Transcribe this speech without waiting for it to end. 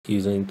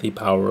using the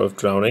power of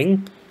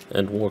drowning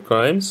and war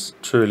crimes,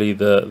 truly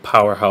the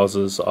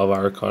powerhouses of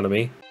our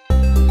economy.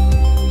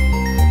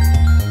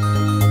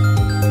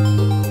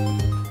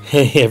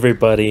 Hey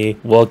everybody,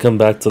 welcome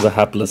back to the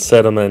Hapless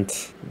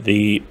Settlement.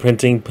 The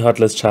printing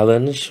Podless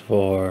challenge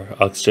for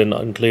oxygen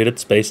not included,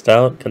 spaced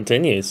out,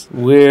 continues.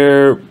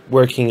 We're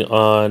working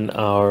on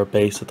our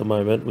base at the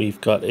moment.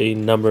 We've got a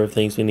number of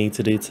things we need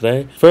to do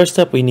today. First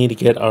up, we need to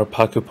get our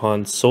Paku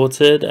Pond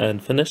sorted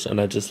and finished, and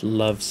I just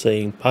love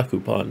saying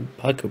Paku Pond,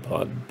 Paku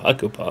Pond,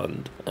 Paku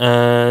Pond.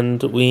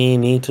 And we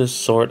need to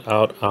sort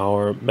out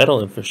our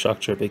metal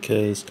infrastructure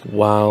because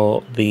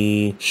while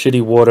the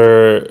shitty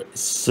water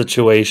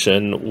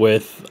situation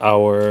with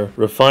our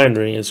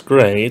refinery is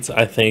great,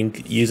 I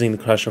think using the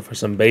crusher for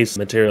some base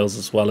materials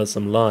as well as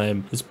some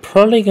lime is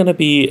probably going to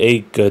be a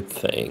good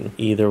thing.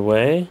 Either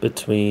way,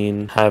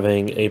 between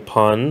having a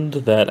pond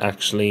that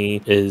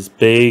actually is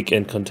big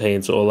and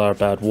contains all our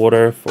bad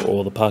water for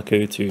all the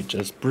paku to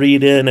just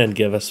breed in and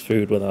give us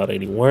food without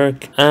any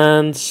work,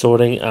 and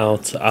sorting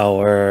out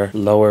our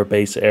lower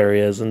base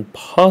areas and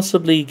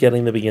possibly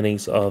getting the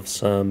beginnings of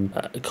some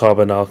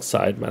carbon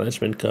dioxide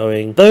management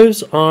going.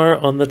 Those are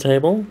on the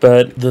table,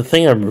 but the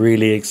thing I'm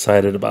really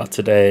excited about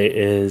today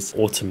is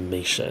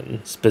automation.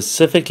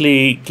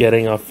 Specifically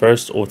getting our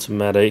first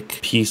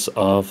automatic piece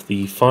of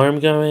the farm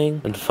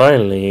going, and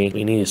finally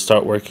we need to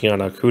start working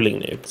on our cooling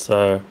loop.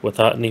 So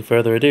without any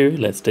further ado,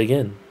 let's dig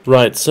in.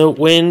 Right, so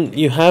when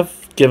you have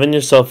given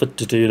yourself a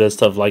to-do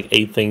list of like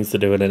 8 things to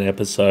do in an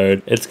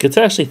episode, it's good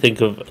to actually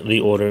think of the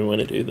order and when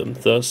to do them.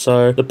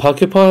 So the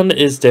Paku Pond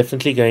is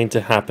definitely going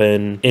to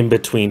happen in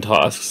between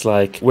tasks.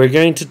 Like, we're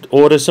going to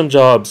order some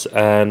jobs,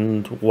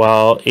 and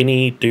while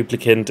any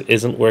duplicant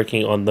isn't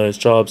working on those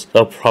jobs,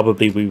 they'll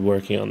probably be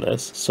working on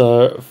this.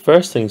 So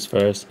first things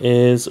first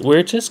is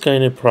we're just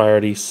going to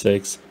priority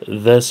 6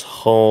 this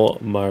whole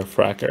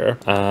motherfracker,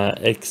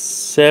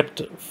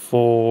 except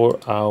for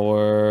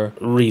our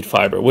reed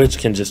fiber, which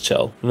can just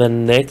chill. The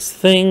next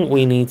thing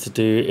we need to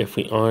do, if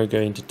we are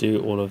going to do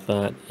all of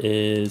that,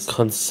 is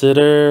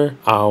consider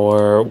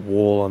our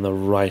wall on the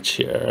right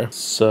here.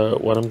 So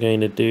what I'm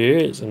going to do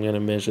is I'm going to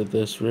measure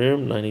this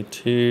room,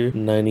 92,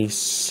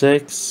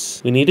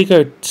 96. We need to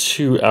go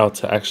 2 out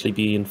to actually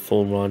be in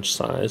full ranch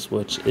size,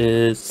 which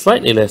is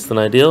slightly less than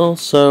ideal,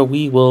 so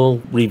we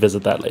will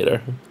revisit that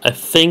later. I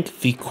think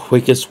the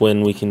quickest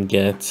win we can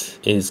get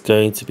is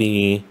going to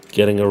be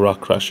getting a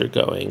rock crusher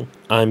going.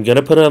 I'm going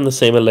to put it on the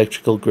same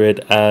electrical grid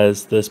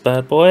as this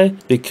bad boy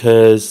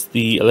because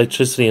the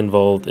electricity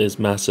involved is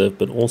massive,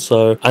 but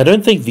also I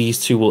don't think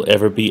these two will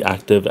ever be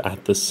active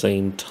at the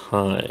same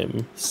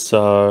time.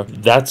 So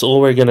that's all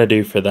we're going to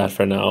do for that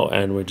for now,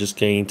 and we're just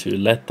going to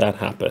let that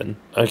happen.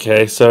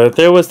 Okay, so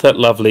there was that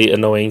lovely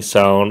annoying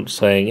sound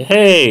saying,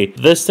 hey,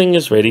 this thing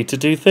is ready to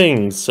do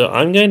things. So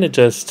I'm going to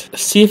just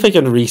see if I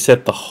can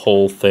reset the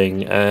whole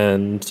thing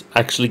and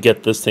actually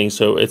get this thing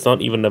so it's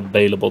not even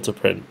available to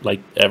print,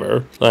 like,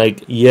 ever.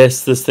 Like,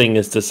 yes, this thing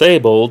is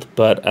disabled,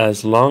 but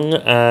as long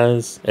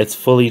as it's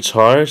fully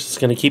charged, it's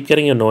going to keep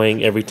getting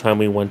annoying every time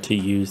we want to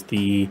use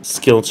the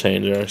skill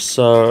changer.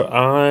 So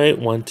I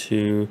want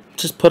to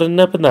just put a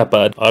nip in that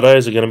bud. Otto,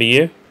 is it going to be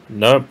you?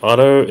 Nope,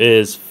 Otto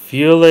is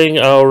fueling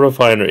our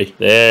refinery.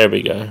 There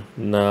we go.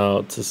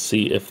 Now to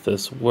see if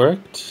this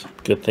worked.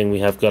 Good thing we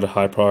have got a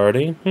high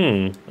priority.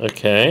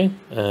 Okay.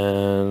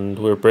 And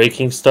we're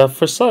breaking stuff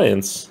for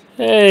science.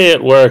 Hey,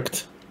 it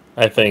worked.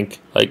 I think.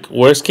 Like,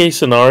 worst case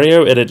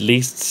scenario, it at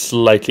least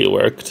slightly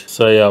worked.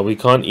 So yeah, we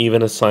can't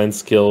even assign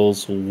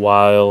skills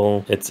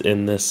while it's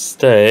in this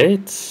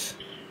state.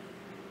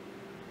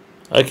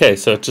 Okay,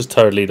 so it just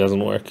totally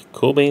doesn't work.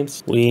 Cool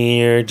beans.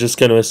 We're just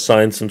going to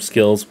assign some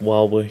skills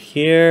while we're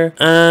here,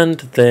 and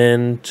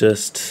then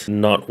just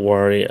not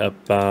worry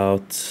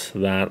about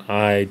that.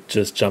 I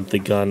just jumped the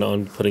gun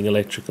on putting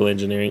electrical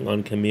engineering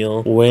on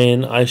Camille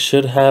when I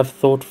should have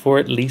thought for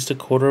at least a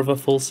quarter of a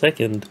full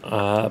second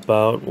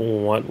about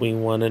what we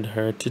wanted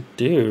her to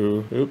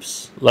do.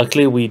 Oops.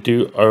 Luckily, we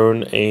do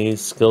own a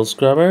skill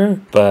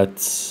scrubber,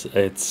 but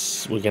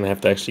we're going to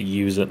have to actually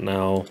use it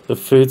now. The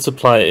food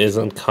supply is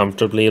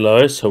uncomfortably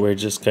low, so we're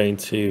just going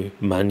to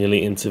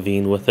manually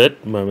intervene with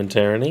it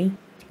momentarily.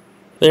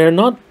 They're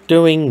not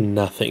doing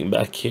nothing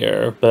back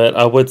here, but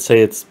I would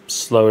say it's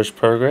slowish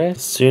progress.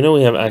 The sooner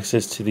we have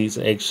access to these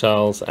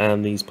eggshells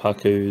and these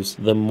pakus,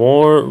 the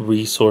more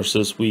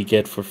resources we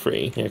get for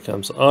free. Here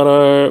comes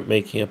Otto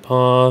making a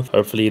path.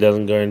 Hopefully he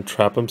doesn't go and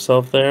trap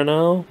himself there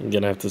now. I'm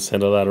gonna have to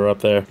send a ladder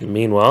up there.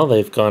 Meanwhile,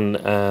 they've gone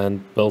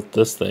and built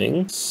this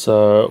thing,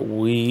 so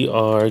we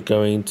are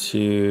going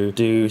to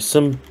do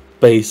some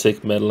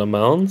basic metal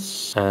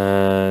amounts,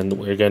 and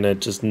we're gonna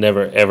just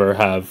never ever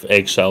have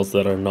eggshells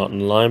that are not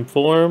in lime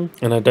form,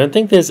 and I don't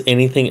think there's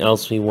anything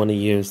else we want to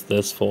use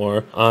this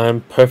for.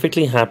 I'm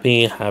perfectly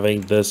happy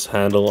having this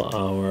handle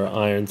our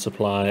iron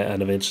supply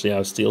and eventually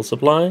our steel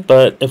supply,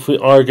 but if we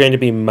are going to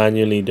be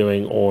manually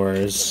doing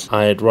ores,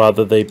 I'd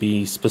rather they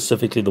be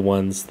specifically the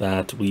ones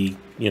that we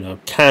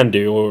can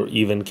do, or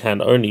even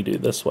can only do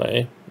this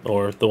way.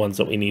 or the ones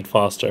that we need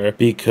faster,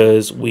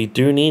 because we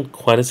do need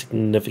quite a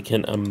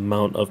significant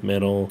amount of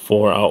metal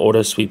for our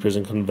auto sweepers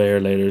and conveyor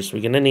laters.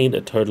 We're going to need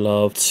a total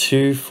of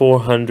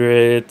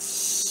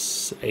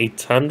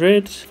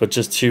 800 for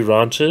just 2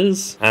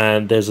 ranches,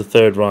 and there's a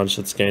third ranch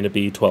that's going to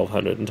be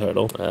 1200 in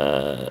total.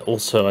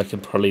 Also, I can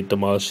probably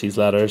demolish these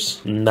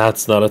ladders. And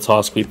that's not a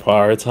task we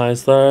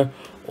prioritize though,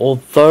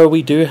 although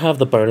we do have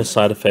the bonus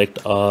side effect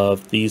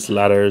of these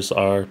ladders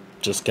are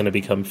just going to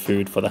become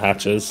food for the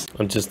hatches.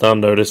 I'm just now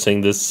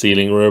noticing this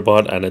ceiling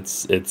robot, and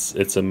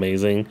it's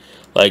amazing.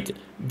 Like,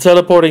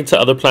 teleporting to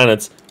other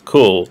planets,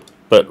 cool,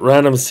 but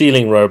random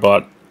ceiling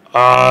robot,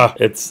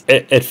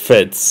 it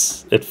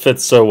fits. It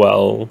fits so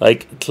well.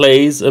 Like,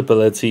 Clay's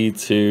ability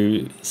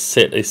to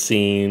set a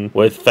scene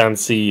with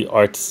fancy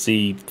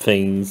artsy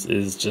things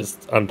is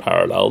just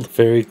unparalleled.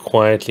 Very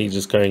quietly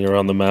just going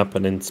around the map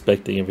and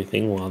inspecting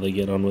everything while they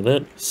get on with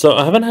it. So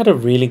I haven't had a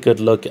really good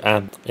look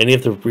at any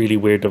of the really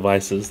weird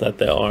devices that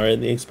there are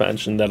in the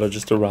expansion that are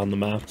just around the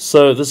map.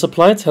 So the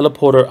supply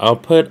teleporter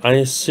output, I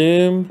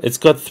assume it's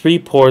got 3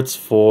 ports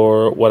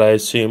for what I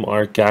assume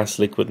are gas,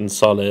 liquid, and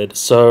solid.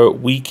 So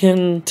we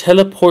can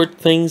teleport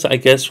things, I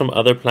guess, from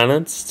other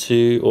planets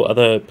to, or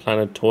other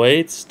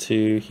planetoids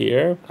to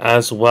here,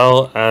 as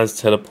well as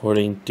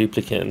teleporting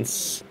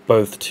duplicates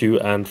both to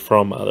and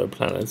from other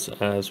planets,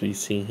 as we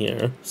see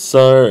here.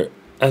 So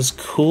as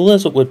cool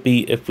as it would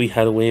be if we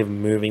had a way of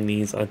moving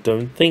these, I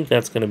don't think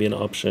that's going to be an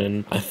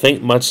option. I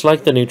think much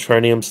like the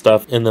neutronium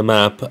stuff in the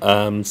map,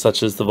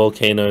 such as the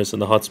volcanoes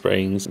and the hot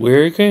springs,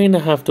 we're going to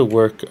have to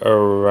work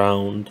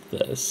around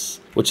this,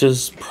 which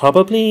is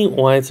probably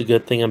why it's a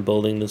good thing I'm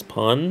building this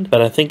pond,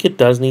 but I think it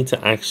does need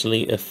to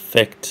actually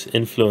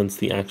influence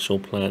the actual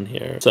plan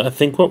here. So I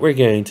think what we're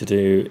going to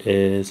do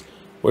is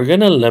we're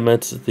going to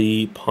limit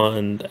the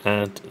pond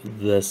at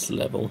this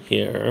level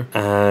here,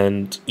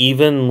 and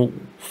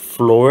even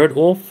floor it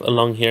off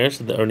along here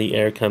so the only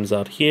air comes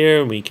out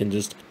here. We can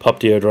just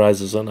pop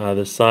deodorizers on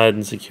either side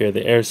and secure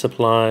the air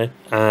supply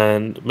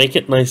and make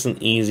it nice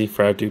and easy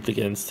for our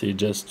duplicates to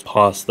just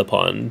pass the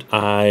pond.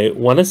 I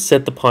want to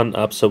set the pond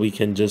up so we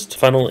can just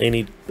funnel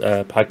any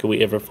packet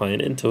we ever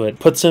find into it,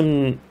 put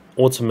some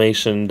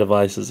automation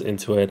devices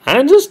into it,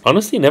 and just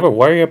honestly never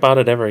worry about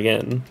it ever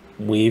again.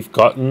 We've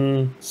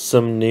gotten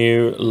some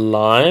new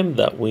lime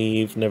that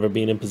we've never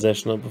been in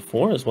possession of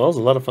before, as well as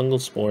a lot of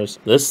fungal spores.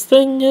 This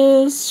thing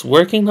is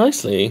working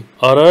nicely.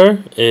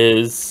 Otto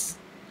is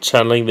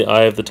channeling the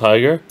eye of the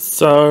tiger.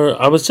 So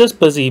I was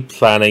just busy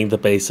planning the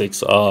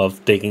basics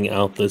of digging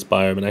out this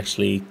biome and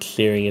actually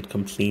clearing it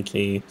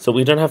completely, so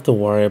we don't have to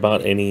worry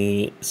about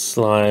any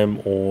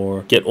slime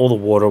or get all the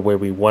water where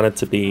we want it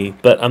to be.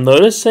 But I'm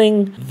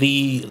noticing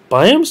the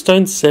biomes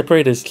don't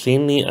separate as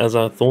cleanly as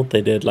I thought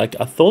they did. Like,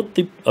 I thought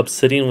the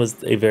obsidian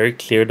was a very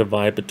clear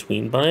divide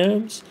between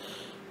biomes,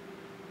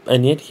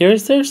 and yet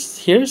here's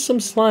some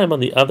slime on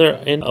the other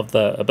end of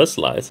the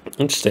abyssalize.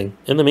 Interesting.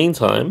 In the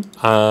meantime,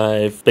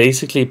 I've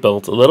basically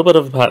built a little bit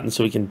of a pattern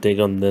so we can dig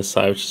on this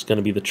side, which is going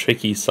to be the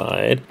tricky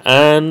side,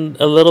 and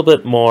a little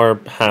bit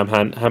more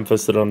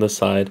ham-fisted on this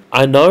side.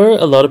 I know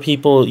a lot of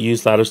people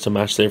use ladders to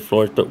match their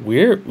floors, but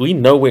we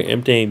know we're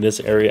emptying this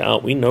area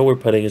out. We know we're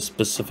putting a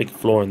specific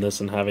floor in this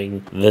and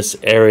having this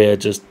area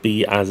just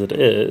be as it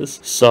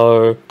is.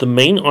 So the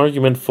main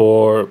argument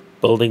for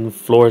building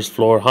floors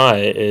floor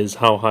high is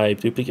how high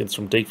duplicates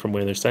dig from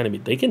where they're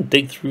standing. They can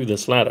dig through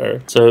this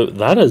ladder, so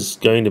that is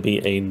going to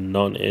be a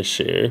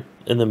non-issue.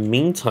 In the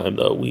meantime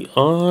though, we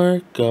are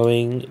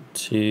going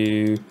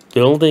to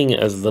building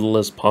as little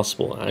as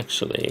possible.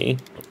 Actually,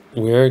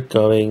 we're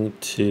going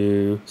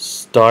to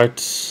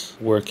start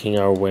working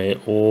our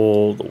way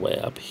all the way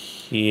up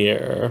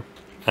here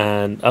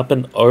and up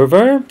and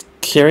over.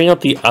 Clearing out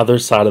the other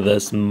side of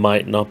this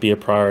might not be a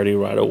priority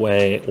right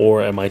away,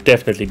 or it might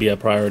definitely be a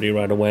priority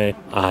right away.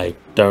 I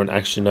don't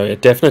actually know.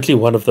 Definitely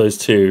one of those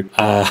two.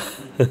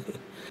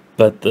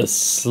 But the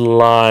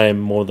slime,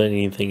 more than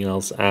anything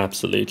else,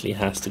 absolutely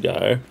has to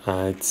go.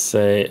 I'd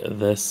say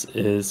this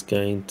is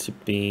going to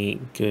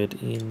be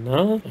good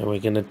enough. And we're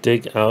going to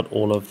dig out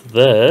all of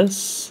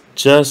this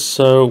just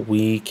so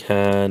we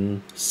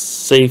can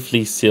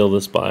safely seal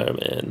this biome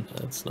in.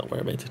 That's not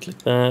where I meant to click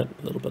that.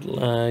 A little bit of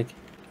lag.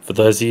 For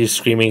those of you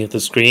screaming at the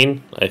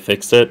screen, I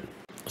fixed it.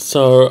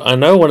 So I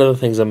know one of the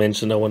things I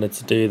mentioned I wanted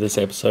to do this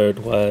episode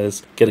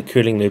was get a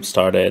cooling loop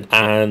started,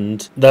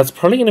 and that's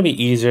probably going to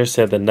be easier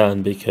said than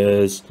done,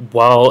 because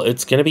while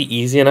it's going to be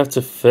easy enough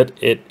to fit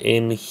it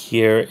in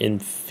here in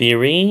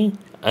theory,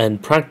 in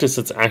practice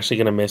it's actually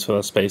going to mess with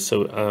our space.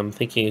 So I'm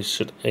thinking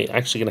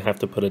actually going to have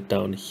to put it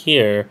down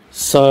here.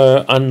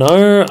 So I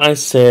know I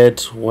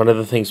said one of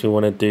the things we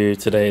want to do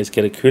today is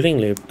get a cooling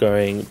loop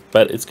going,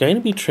 but it's going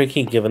to be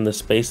tricky given the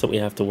space that we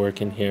have to work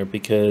in here,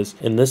 because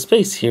in this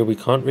space here we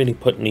can't really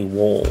put any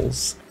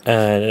walls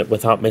and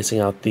without messing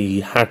out the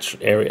hatch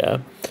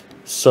area.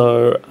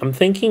 So I'm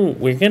thinking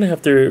we're going to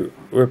have to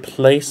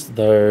replace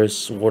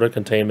those water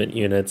containment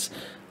units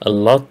a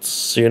lot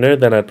sooner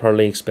than I'd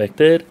probably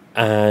expected,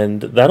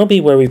 and that'll be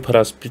where we put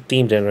our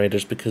steam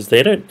generators, because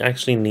they don't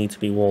actually need to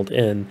be walled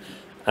in.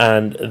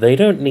 and they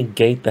don't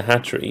negate the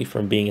hatchery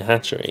from being a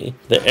hatchery.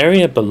 The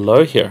area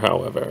below here,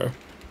 however,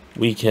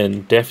 we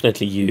can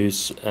definitely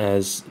use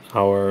as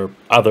our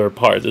other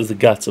part, as the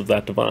guts of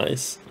that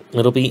device.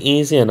 It'll be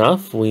easy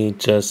enough. We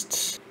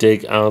just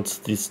dig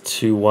out this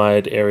 2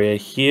 wide area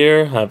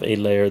here, have a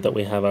layer that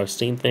we have our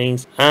steam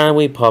things, and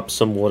we pop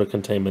some water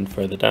containment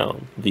further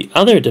down. The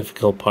other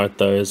difficult part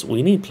though is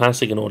we need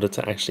plastic in order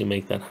to actually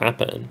make that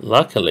happen.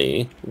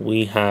 Luckily,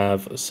 we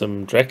have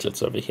some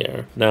Drecklets over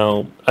here.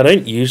 Now, I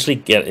don't usually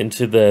get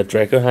into the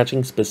Draco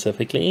hatching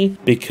specifically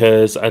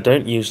because I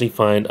don't usually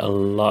find a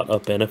lot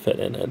of benefit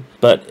in it.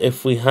 But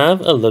if we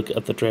have a look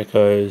at the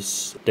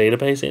Draco's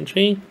database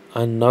entry,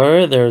 I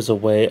know there's a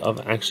way of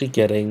actually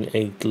getting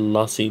a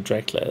glossy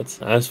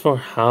Drecklet. As for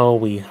how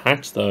we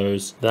hatch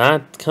those,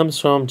 that comes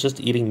from just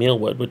eating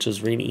mealwood, which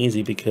is really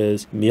easy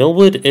because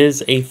mealwood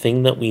is a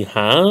thing that we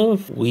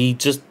have. We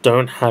just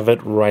don't have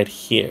it right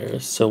here.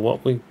 So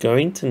what we're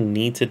going to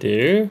need to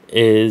do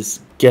is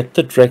get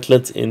the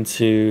Drecklets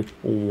into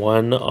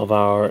one of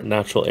our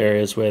natural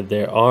areas where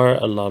there are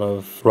a lot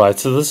of... Right,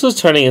 so this is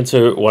turning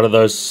into one of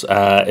those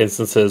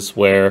instances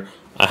where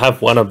I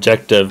have one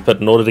objective, but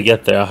in order to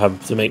get there, I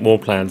have to make more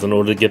plans. In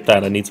order to get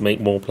that, I need to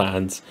make more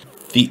plans.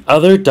 The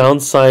other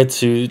downside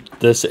to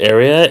this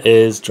area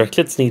is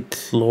Drecklets need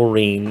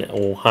chlorine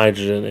or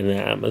hydrogen in the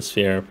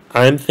atmosphere.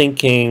 I'm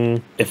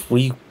thinking if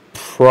we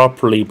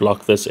properly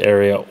block this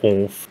area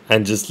off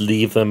and just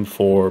leave them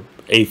for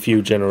a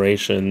few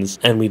generations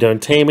and we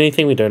don't tame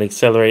anything, we don't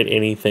accelerate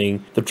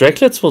anything, the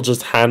Drecklets will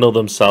just handle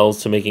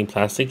themselves to making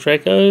plastic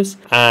Dracos,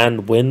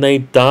 and when they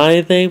die,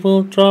 they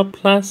will drop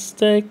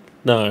plastic.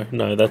 No,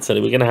 that's silly.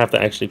 We're going to have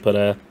to actually put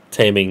a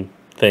taming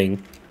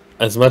thing.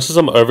 As much as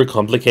I'm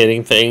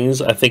overcomplicating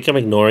things, I think I'm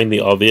ignoring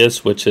the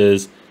obvious, which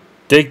is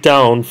dig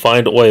down,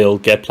 find oil,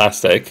 get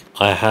plastic.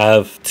 I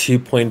have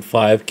 2.5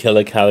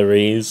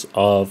 kilocalories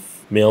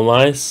of meal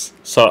mice,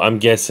 so I'm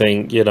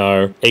guessing, you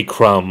know, a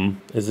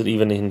crumb. Is it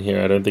even in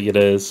here? I don't think it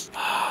is.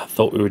 I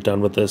thought we were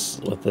done with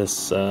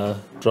this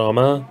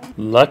drama.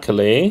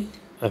 Luckily,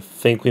 I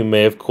think we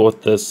may have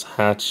caught this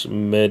hatch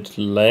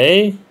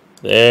mid-lay.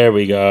 There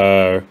we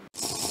go.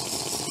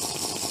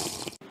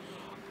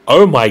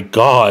 Oh my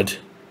god.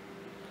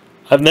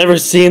 I've never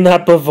seen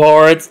that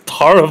before. It's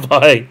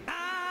horrifying.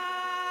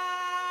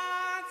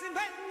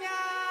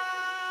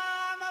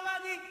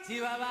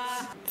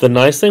 The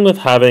nice thing with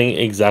having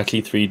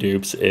exactly 3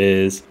 dupes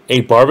is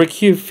a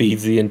barbecue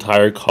feeds the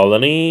entire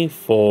colony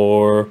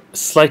for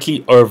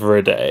slightly over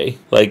a day.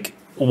 Like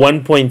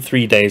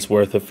 1.3 days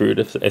worth of food,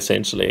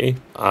 essentially.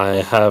 I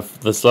have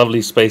this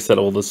lovely space that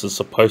all this is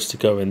supposed to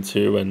go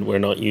into and we're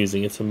not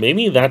using it, so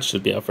maybe that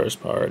should be our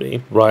first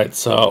priority. Right,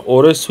 so our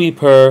auto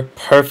sweeper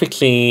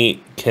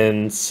perfectly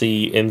can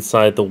see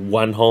inside the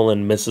one hole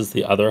and misses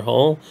the other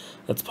hole.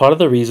 That's part of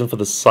the reason for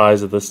the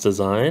size of this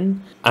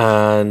design,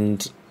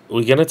 and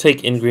we're going to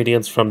take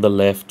ingredients from the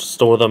left,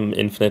 store them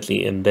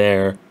infinitely in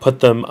there, put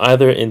them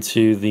either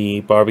into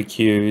the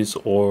barbecues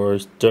or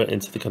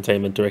into the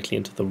containment directly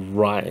into the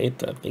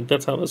right. I think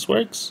that's how this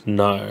works.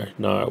 No,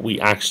 we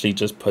actually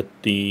just put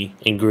the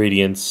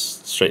ingredients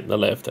straight in the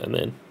left and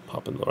then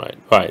pop in the right.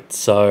 Right,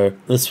 so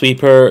the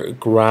sweeper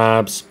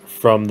grabs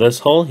from this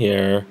hole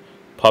here,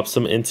 pops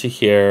them into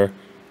here,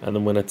 and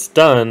then when it's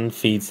done,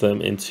 feeds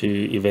them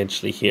into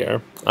eventually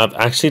here. I've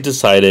actually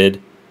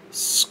decided,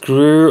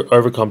 screw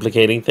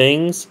overcomplicating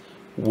things.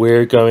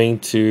 We're going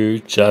to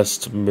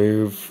just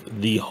move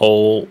the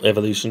whole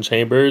evolution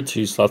chamber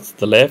 2 slots to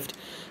the left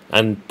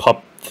and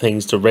pop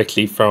things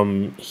directly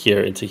from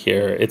here into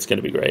here. It's going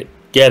to be great.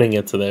 Getting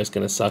it to there is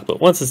going to suck, but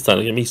once it's done,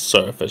 it's going to be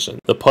so efficient.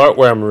 The part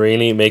where I'm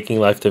really making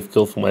life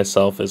difficult for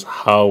myself is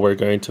how we're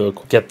going to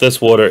get this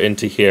water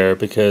into here,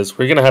 because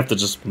we're going to have to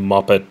just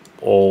mop it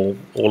all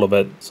of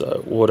it.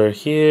 So water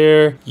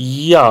here.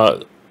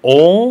 Yeah.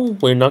 Or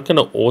we're not going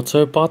to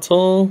auto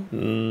bottle,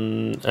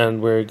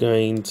 and we're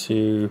going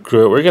to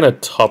grow it. We're going to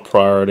top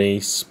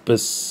priority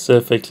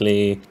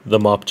specifically the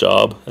mop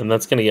job, and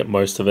that's going to get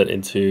most of it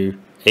into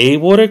a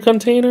water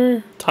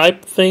container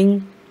type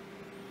thing.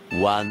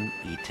 1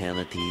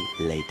 eternity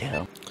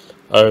later.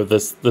 Oh,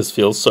 this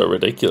feels so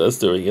ridiculous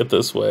doing it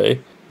this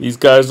way. These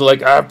guys are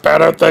like, I have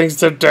better things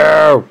to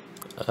do.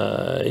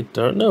 I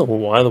don't know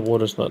why the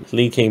water's not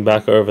leaking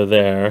back over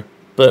there,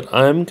 but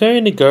I'm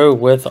going to go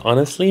with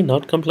honestly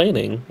not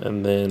complaining.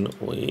 And then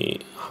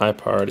we high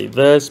priority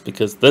this,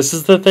 because this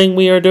is the thing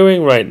we are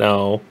doing right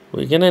now.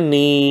 We're gonna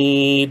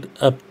need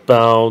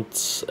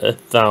about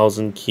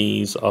 1,000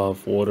 keys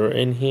of water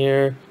in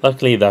here.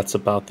 Luckily, that's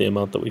about the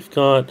amount that we've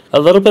got. A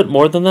little bit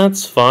more than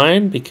that's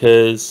fine,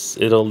 because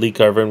it'll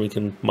leak over and we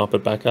can mop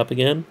it back up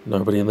again.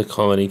 Nobody in the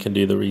colony can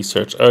do the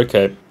research.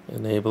 Okay,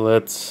 enable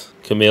it.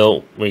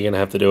 Camille, we're gonna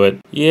have to do it.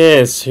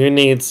 Yes, who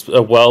needs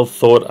a well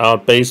thought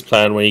out base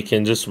plan where you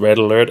can just red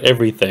alert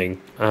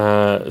everything?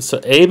 So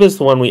Abe is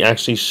the one we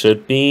actually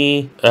should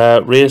be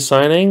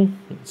reassigning.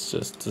 Let's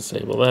just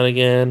disable that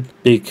again,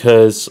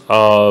 because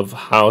of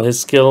how his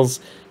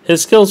skills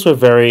His skills were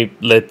very,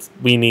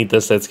 we need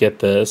this, let's get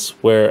this,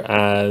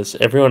 whereas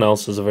everyone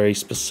else has a very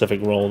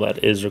specific role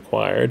that is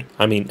required.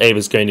 I mean, Abe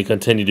is going to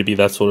continue to be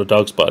that sort of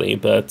dog's buddy,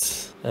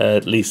 but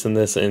at least in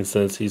this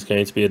instance, he's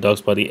going to be a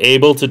dog's buddy,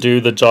 able to do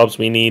the jobs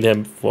we need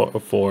him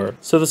for.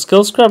 So the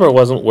skill scrubber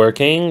wasn't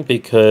working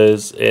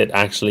because it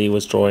actually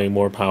was drawing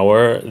more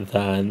power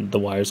than the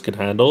wires could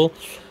handle.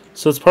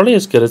 So it's probably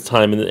as good a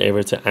time as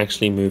ever to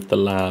actually move the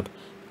lab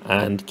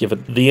and give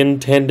it the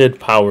intended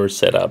power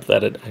setup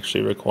that it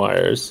actually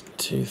requires.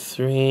 2,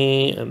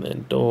 3, and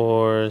then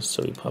doors.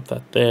 So we pop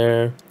that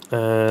there.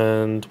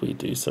 And we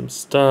do some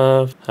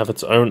stuff. Have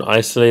its own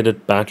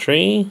isolated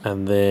battery.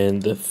 And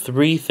then the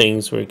 3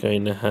 things we're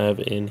going to have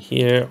in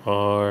here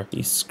are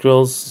the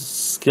skill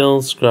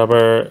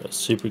scrubber,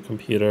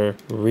 supercomputer,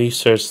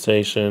 research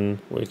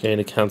station. We're going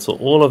to cancel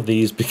all of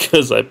these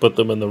because I put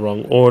them in the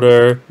wrong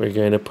order. We're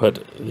going to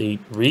put the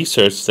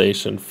research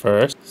station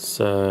first.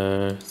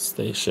 So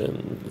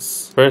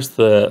stations. First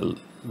the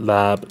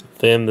lab,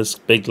 then this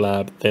big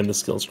lab, then the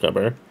skill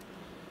scrubber.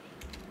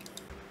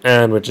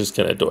 And we're just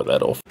going to door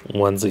that off.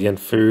 Once again,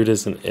 food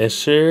is an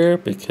issue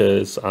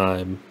because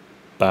I'm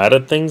bad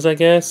at things, I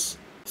guess.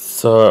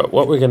 So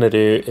what we're going to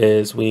do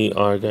is we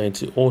are going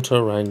to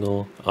auto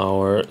wrangle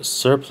our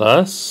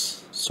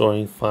surplus.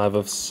 Storing 5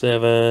 of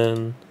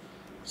 7.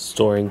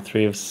 Storing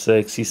 3 of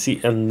 6. You see,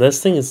 and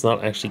this thing is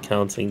not actually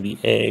counting the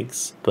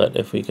eggs. But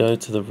if we go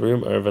to the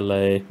room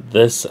overlay,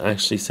 this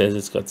actually says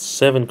it's got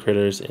 7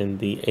 critters in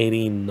the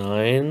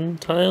 89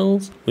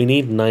 tiles. We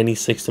need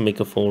 96 to make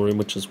a full room,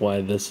 which is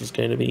why this is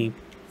going to be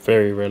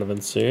very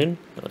relevant soon.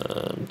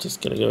 I'm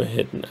just going to go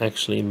ahead and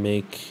actually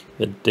make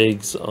the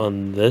digs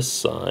on this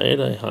side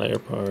a higher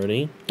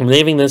priority. I'm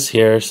leaving this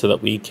here so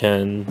that we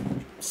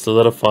can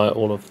solidify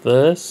all of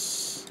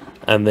this.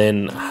 And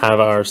then have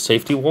our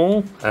safety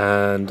wall,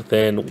 and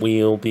then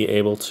we'll be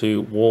able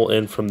to wall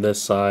in from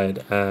this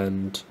side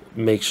and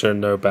make sure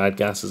no bad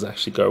gases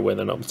actually go where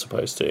they're not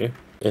supposed to.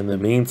 In the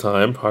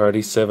meantime,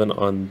 priority 7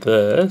 on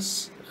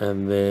this,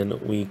 and then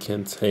we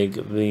can take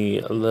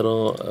the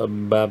little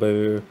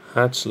babu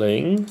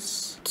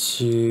hatchlings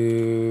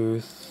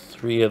to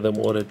 3 of them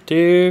ought to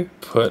do.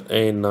 Put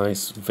a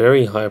nice,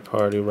 very high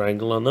priority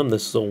wrangle on them.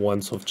 This is a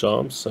once-off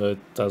job, so it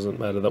doesn't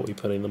matter that we're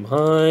putting them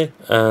high.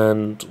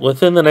 And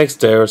within the next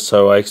day or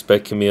so, I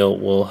expect Camille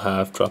will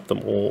have dropped them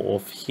all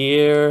off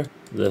here.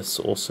 This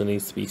also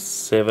needs to be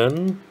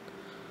 7.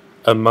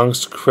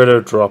 Amongst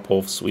critter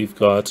drop-offs, we've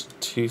got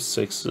 2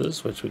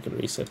 6s, which we can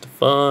reset to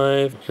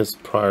 5. His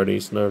priority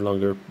is no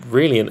longer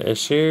really an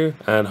issue.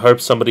 And hope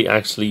somebody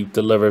actually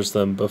delivers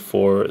them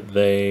before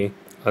they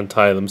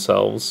untie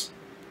themselves.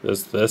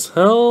 Does this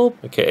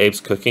help? Okay, Abe's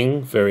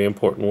cooking. Very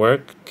important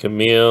work.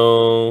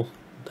 Camille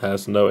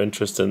has no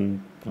interest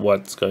in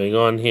what's going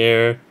on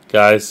here.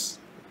 Guys,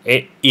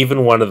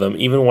 even one of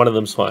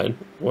them's fine.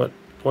 What?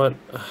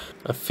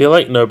 I feel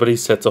like nobody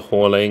set a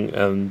hauling,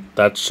 and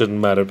that shouldn't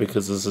matter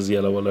because this is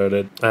yellow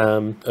alerted.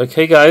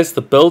 Okay guys,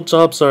 the build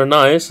jobs are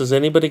nice. Is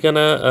anybody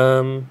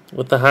gonna,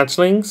 with the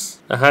hatchlings?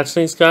 The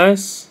hatchlings,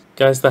 guys?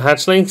 Guys, the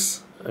hatchlings?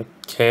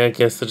 Okay, I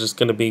guess they're just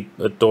going to be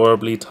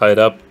adorably tied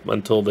up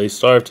until they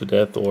starve to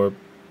death or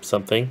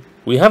something.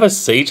 We have a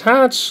sage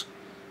hatch?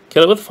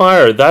 Kill it with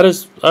fire. That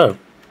is... Oh,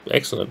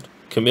 excellent.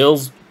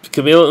 Camille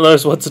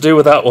knows what to do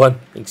with that one.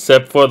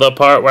 Except for the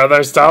part where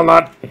they're still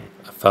not...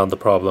 I found the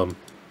problem.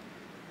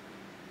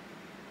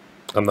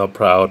 I'm not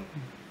proud.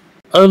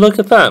 Oh, look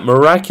at that.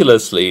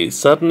 Miraculously.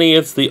 Suddenly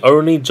it's the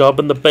only job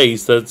in the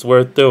base that's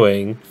worth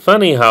doing.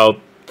 Funny how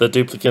the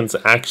duplicants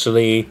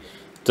actually...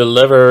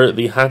 deliver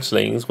the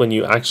hatchlings when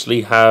you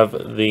actually have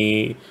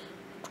the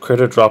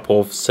critter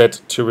drop-off set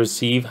to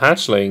receive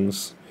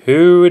hatchlings.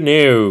 Who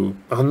knew?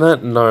 On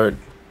that note,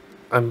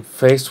 I'm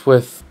faced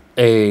with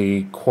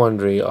a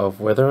quandary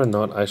of whether or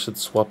not I should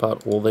swap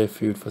out all their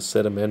food for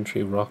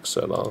sedimentary rock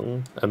so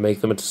long and make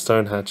them into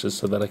stone hatches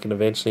so that I can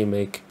eventually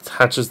make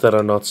hatches that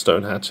are not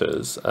stone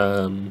hatches,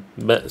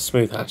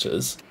 smooth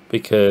hatches,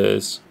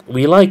 because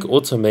we like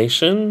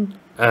automation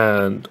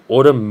and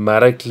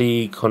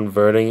automatically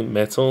converting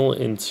metal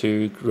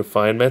into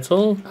refined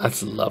metal.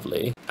 That's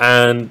lovely.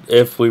 And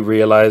if we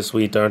realize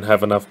we don't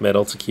have enough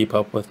metal to keep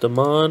up with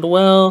demand,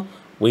 well,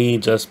 we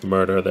just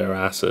murder their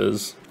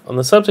asses. On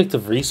the subject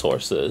of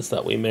resources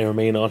that we may or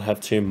may not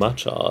have too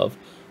much of,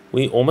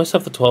 we almost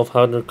have the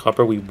 1200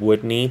 copper we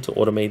would need to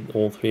automate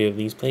all 3 of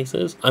these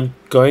places. I'm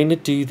going to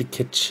do the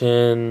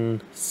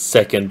kitchen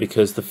second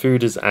because the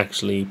food is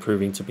actually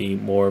proving to be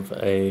more of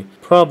a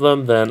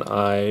problem than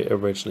I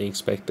originally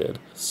expected.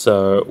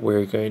 So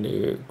we're going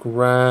to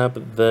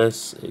grab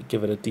this,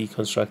 give it a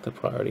deconstruct at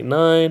priority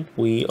 9.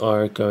 We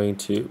are going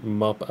to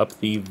mop up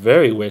the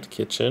very wet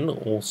kitchen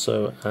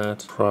also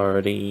at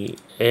priority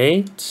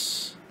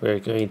 8. We're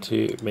going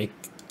to make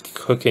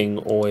cooking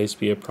always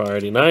be a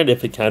priority 9.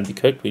 If it can be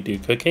cooked, we do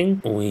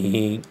cooking.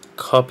 We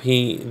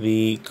copy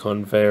the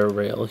conveyor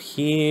rail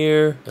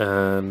here,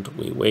 and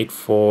we wait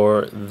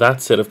for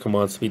that set of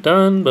commands to be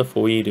done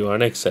before we do our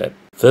next set.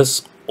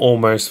 This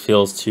almost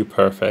feels too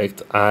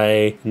perfect.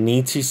 I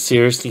need to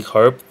seriously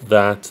hope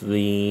that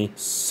the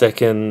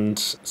second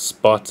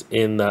spot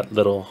in that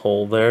little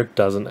hole there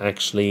doesn't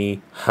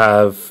actually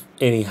have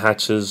any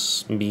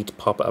hatches meat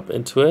pop up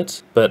into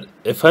it. But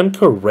if I'm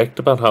correct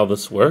about how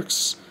this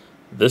works,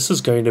 this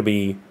is going to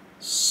be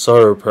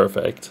so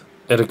perfect.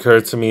 It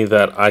occurred to me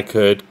that I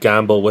could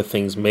gamble with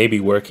things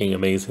maybe working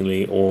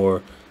amazingly,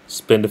 or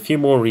spend a few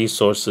more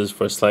resources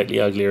for a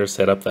slightly uglier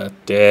setup that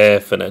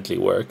definitely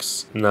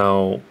works.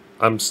 Now,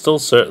 I'm still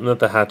certain that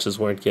the hatches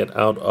weren't yet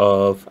out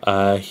of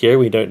here.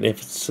 We don't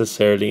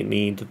necessarily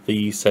need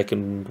the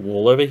second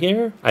wall over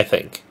here, I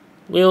think.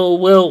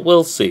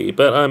 We'll see,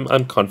 but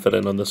I'm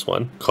confident on this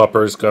one.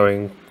 Copper's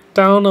going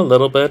down a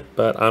little bit,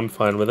 but I'm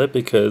fine with it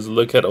because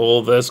look at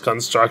all this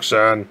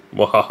construction.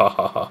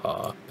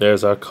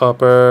 There's our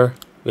copper.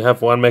 We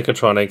have one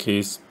mechatronic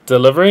who's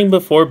delivering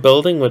before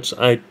building, which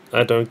I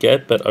don't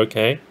get, but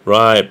okay.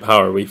 Right,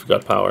 power. We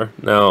forgot power.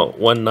 Now,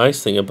 one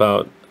nice thing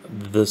about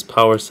this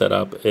power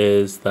setup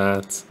is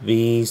that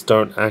these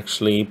don't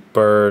actually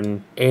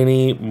burn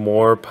any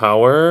more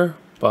power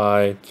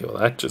by... Okay, well,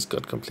 that just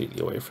got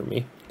completely away from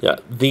me. Yeah,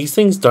 these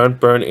things don't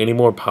burn any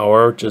more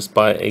power just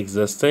by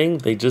existing.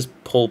 They just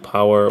pull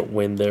power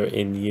when they're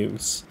in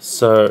use.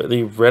 So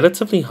the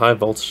relatively high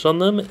voltage on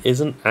them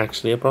isn't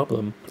actually a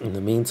problem. In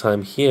the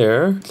meantime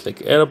here,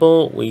 click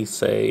edible. We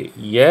say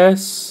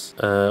yes.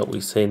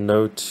 We say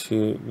no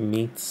to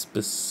meat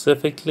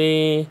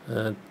specifically.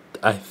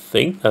 I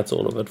think that's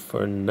all of it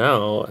for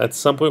now. At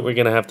some point we're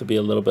going to have to be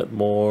a little bit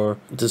more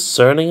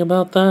discerning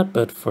about that.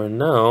 But for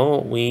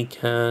now, we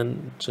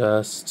can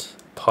just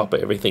pop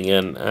everything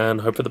in and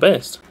hope for the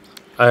best.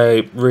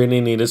 I really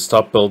need to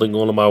stop building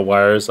all of my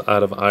wires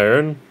out of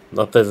iron.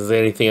 Not that there's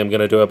anything I'm going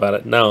to do about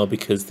it now,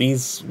 because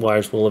these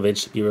wires will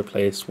eventually be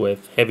replaced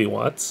with heavy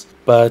watts.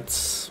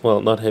 But,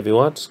 well, not heavy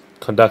watts,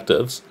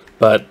 conductives.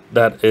 But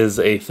that is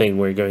a thing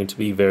we're going to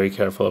be very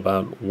careful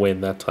about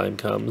when that time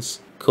comes.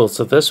 Cool,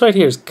 so this right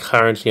here is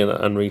currently an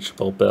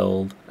unreachable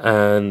build,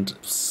 and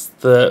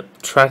the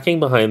tracking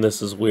behind this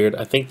is weird.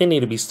 I think they need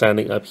to be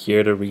standing up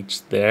here to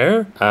reach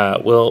there.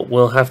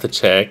 We'll have to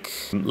check.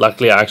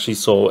 Luckily, I actually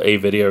saw a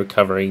video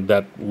covering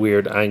that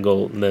weird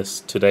angle-ness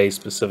today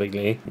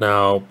specifically.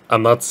 Now,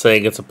 I'm not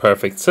saying it's a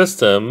perfect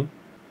system,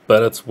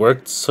 but it's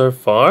worked so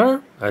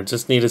far. I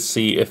just need to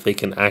see if they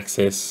can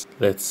access.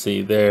 Let's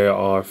see, there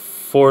are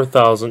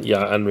 4,000,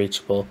 yeah,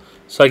 unreachable.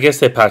 So I guess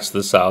they patched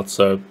this out,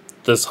 so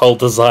this whole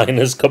design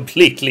is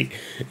completely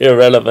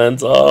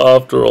irrelevant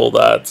after all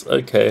that.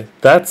 Okay,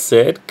 that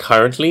said,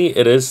 currently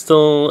it is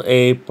still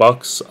a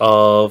box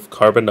of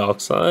carbon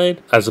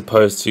dioxide as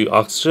opposed to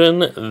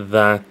oxygen.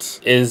 That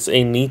is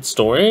a neat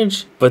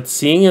storage, but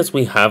seeing as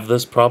we have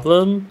this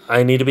problem,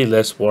 I need to be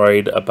less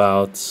worried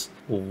about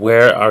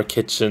where our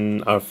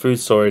kitchen, our food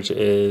storage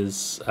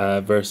is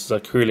versus our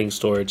cooling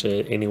storage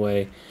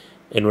anyway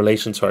in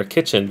relation to our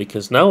kitchen,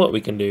 because now what we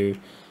can do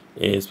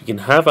is we can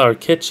have our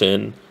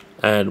kitchen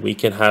and we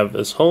can have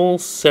this whole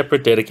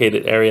separate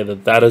dedicated area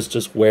that is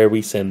just where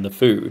we send the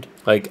food.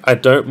 Like, I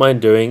don't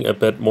mind doing a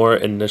bit more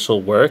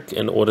initial work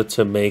in order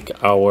to make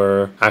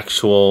our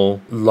actual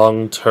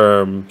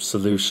long-term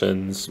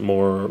solutions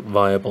more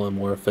viable and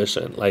more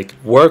efficient. Like,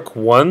 work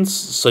once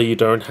so you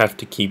don't have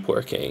to keep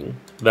working.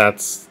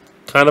 That's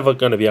kind of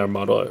going to be our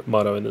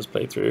motto in this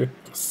playthrough.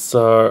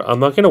 So I'm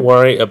not going to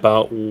worry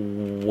about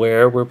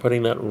where we're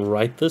putting that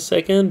right this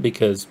second,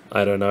 because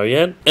I don't know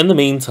yet. In the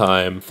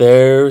meantime,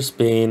 there's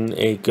been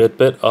a good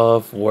bit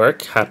of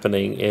work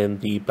happening in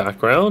the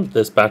background.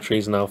 This battery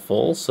is now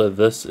full, so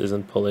this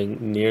isn't pulling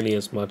nearly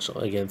as much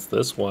against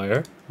this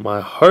wire. My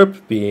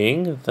hope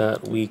being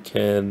that we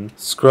can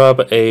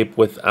scrub Abe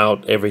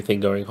without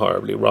everything going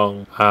horribly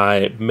wrong.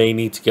 I may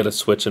need to get a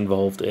switch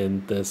involved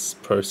in this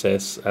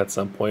process at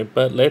some point,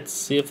 but let's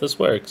see if this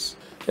works.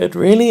 It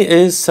really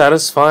is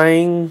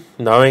satisfying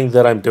knowing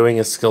that I'm doing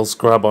a skill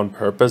scrub on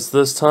purpose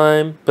this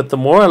time, but the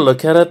more I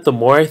look at it, the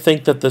more I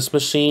think that this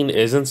machine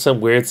isn't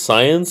some weird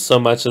science so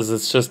much as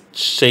it's just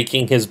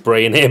shaking his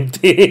brain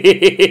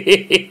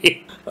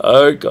empty.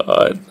 Oh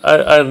god,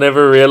 I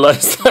never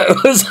realized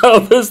that was how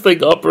this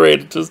thing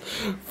operated. Just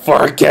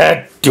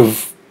forget.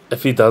 Doof.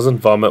 If he doesn't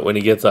vomit when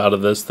he gets out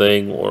of this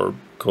thing, or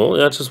cool,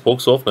 yeah, just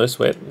walks off, no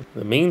sweat. In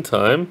the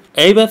meantime,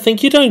 Abe, I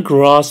think you don't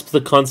grasp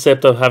the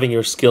concept of having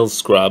your skills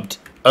scrubbed.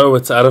 Oh,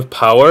 it's out of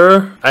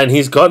power? And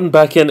he's gotten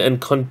back in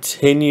and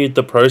continued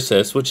the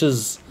process, which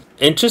is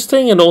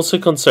interesting and also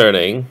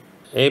concerning.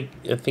 Abe,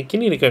 I think you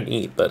need to go and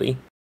eat, buddy.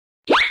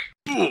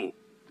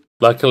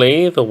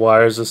 Luckily, the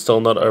wires are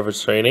still not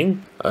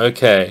overstraining.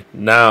 Okay,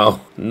 now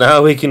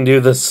we can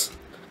do this.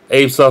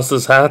 Abe's lost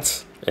his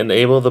hat.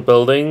 Enable the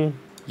building.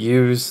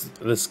 Use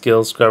the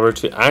skill scrubber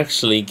to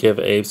actually give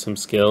Abe some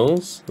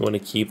skills. We want to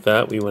keep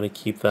that. We want to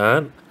keep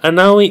that. And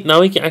now we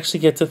can actually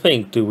get to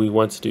think. Do we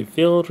want to do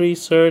field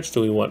research? Do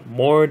we want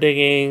more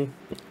digging?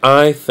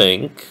 I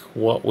think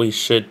what we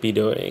should be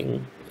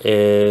doing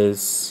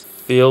is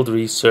field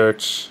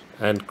research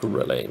and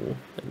grilling.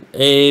 And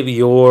Abe,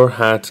 your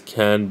hat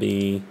can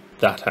be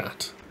that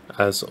hat.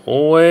 As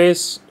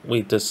always,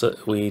 we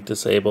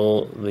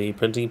disable the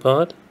printing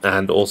pod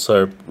and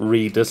also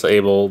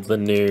re-disable the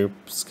new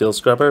skill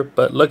scrubber.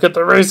 But look at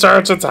the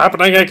research, it's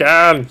happening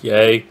again!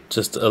 Yay.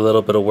 Just a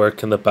little bit of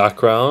work in the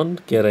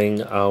background,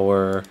 getting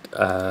our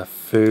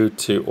food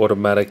to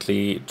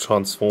automatically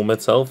transform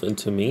itself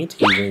into meat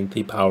using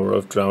the power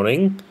of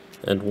drowning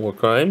and war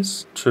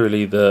crimes.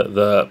 Truly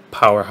the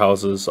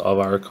powerhouses of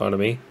our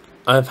economy.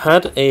 I've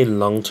had a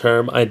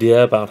long-term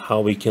idea about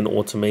how we can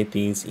automate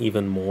these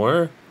even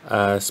more.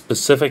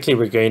 Specifically,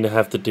 we're going to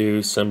have to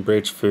do some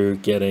bridge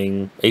food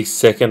getting a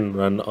second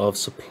run of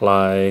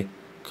supply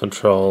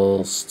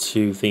controls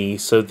to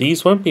these. So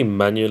these won't be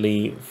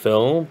manually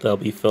filled. They'll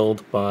be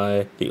filled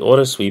by the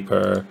auto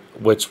sweeper,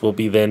 which will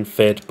be then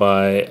fed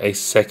by a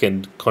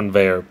second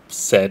conveyor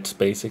set,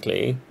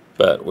 basically.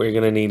 But we're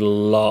going to need a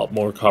lot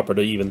more copper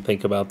to even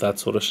think about that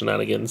sort of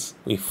shenanigans.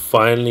 We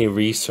finally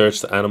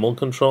researched animal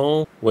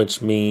control,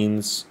 which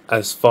means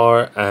as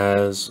far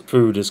as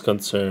food is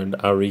concerned,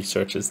 our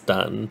research is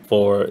done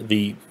for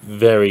the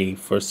very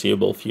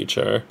foreseeable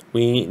future.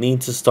 We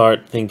need to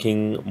start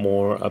thinking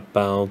more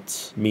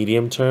about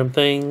medium-term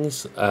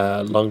things,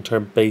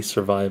 long-term base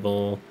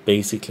survival.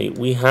 Basically,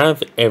 we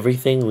have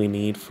everything we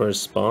need for a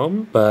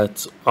spawn,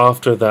 but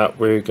after that,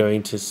 we're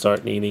going to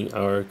start needing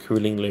our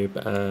cooling loop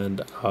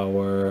and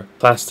our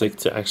plastic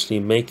to actually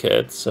make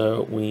it.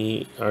 So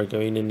we are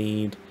going to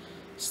need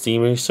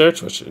steam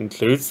research, which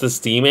includes the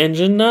steam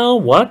engine now.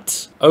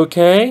 What?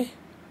 Okay.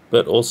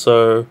 But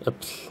also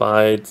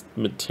applied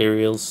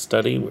materials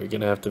study. We're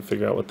gonna have to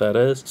figure out what that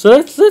is. So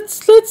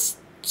let's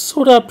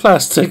sort out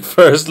plastic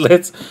first.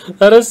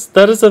 That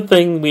is a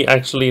thing we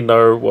actually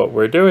know what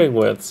we're doing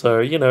with. So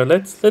you know,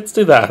 let's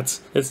do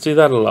that. Let's do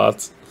that a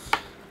lot.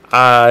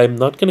 I'm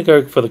not going to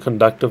go for the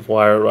conductive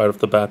wire right off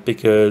the bat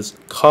because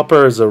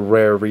copper is a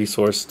rare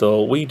resource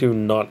still. We do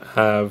not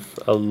have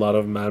a lot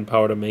of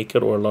manpower to make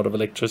it or a lot of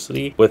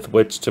electricity with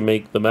which to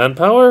make the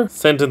manpower.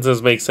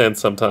 Sentences make sense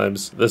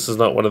sometimes. This is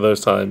not one of those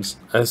times.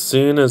 As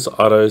soon as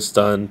Otto's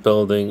done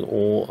building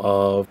all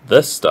of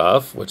this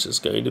stuff, which is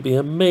going to be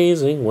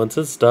amazing once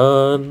it's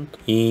done,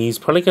 he's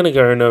probably going to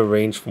go and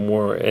arrange for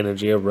more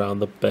energy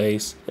around the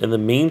base. In the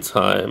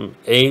meantime,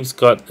 Abe's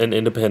got an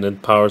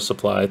independent power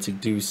supply to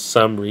do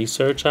some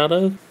research out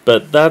of,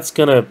 but that's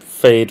gonna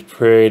fade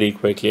pretty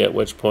quickly, at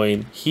which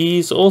point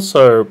he's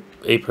also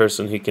a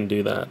person who can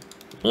do that.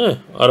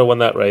 Otto won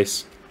that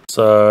race.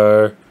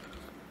 So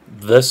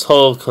this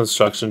whole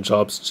construction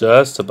job's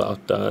just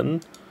about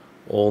done.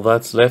 All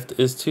that's left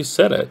is to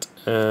set it,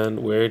 and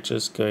we're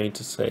just going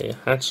to say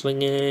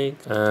hatchling egg,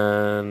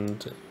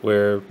 and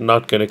we're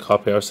not going to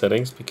copy our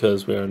settings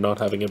because we are not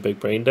having a big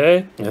brain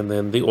day. And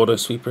then the auto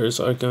sweepers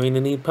are going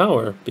to need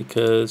power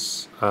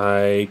because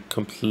I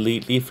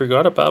completely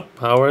forgot about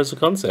power as a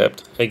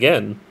concept.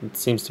 Again, it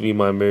seems to be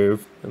my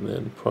move. And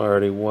then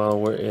priority while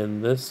we're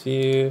in this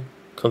view.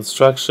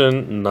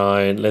 Construction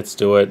 9, let's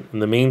do it. In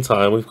the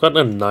meantime, we've got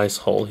a nice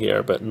hole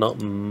here, but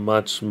not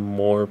much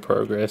more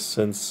progress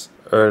since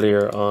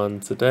earlier on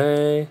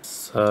today.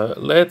 So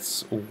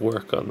let's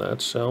work on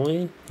that, shall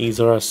we? These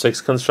are our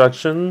 6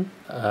 construction.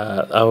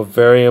 Our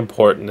very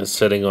important is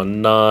sitting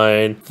on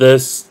 9.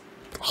 This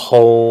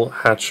whole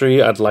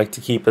hatchery I'd like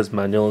to keep as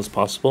manual as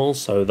possible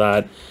so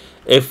that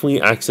if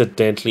we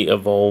accidentally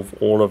evolve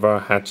all of our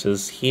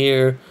hatches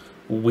here,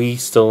 we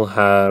still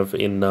have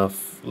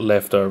enough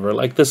left over.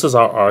 Like, this is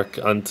our arc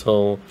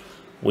until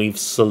we've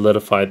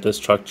solidified this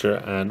structure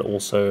and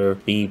also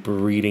the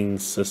breeding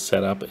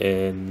setup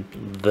in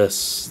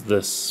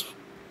this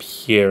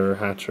pure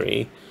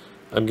hatchery.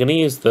 I'm going to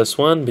use this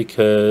one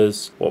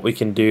because what we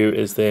can do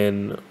is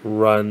then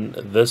run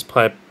this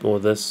pipe or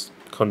this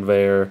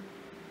conveyor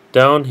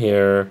down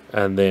here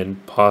and then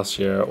pass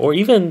here, or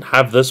even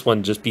have this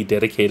one just be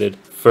dedicated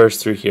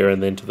first through here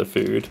and then to the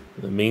food.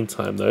 In the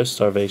meantime though,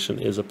 starvation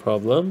is a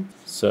problem,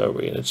 so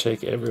we're going to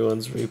check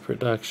everyone's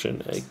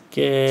reproduction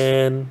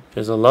again.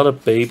 There's a lot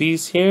of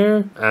babies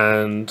here,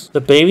 and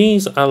the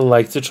babies I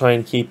like to try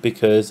and keep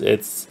because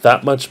it's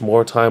that much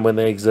more time when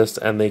they exist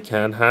and they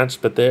can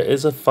hatch, but there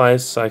is a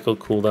 5-cycle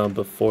cooldown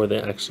before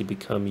they actually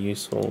become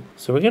useful.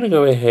 So we're going to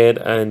go ahead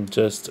and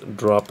just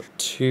drop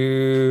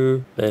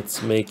 2.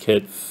 Let's make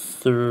it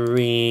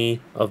 3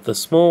 of the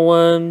small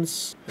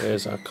ones.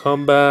 There's our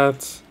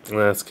combat. And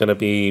that's going to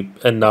be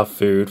enough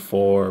food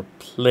for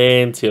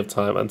plenty of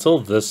time until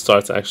this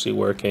starts actually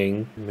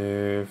working.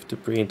 Move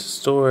debris into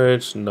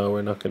storage. No,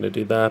 we're not going to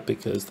do that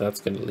because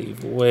that's going to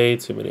leave way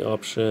too many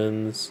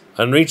options.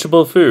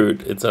 Unreachable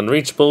food. It's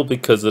unreachable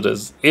because it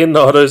is in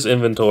Otto's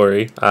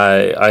inventory.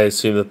 I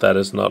assume that that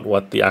is not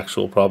what the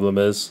actual problem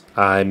is.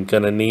 I'm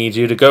going to need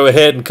you to go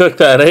ahead and cook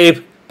that,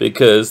 Abe,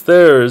 because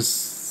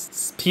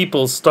there's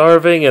people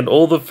starving and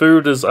all the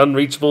food is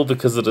unreachable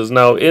because it is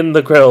now in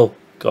the grill.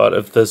 God,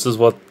 if this is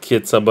what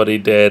somebody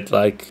did,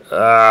 like,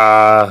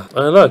 oh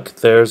look,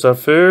 there's our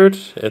food.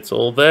 It's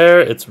all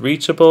there. It's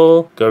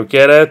reachable. Go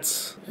get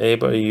it.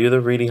 Abe, are you the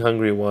really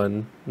hungry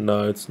one?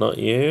 No, it's not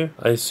you.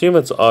 I assume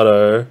it's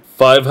Otto.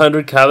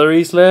 500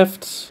 calories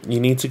left. You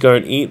need to go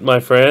and eat,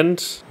 my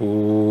friend.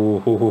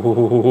 Ooh.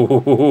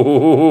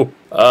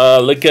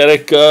 Look at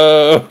it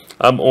go.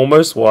 I'm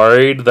almost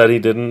worried that he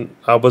didn't.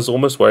 I was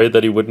almost worried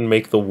that he wouldn't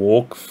make the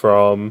walk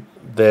from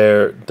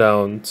there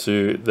down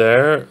to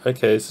there.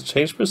 Okay, so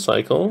change per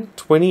cycle.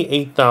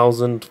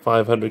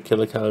 28,500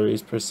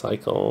 kilocalories per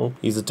cycle.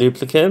 He's a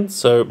duplicate,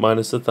 so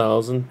minus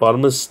 1,000.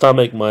 Bottomless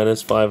stomach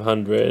minus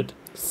 500.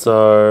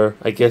 So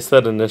I guess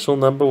that initial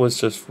number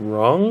was just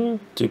wrong.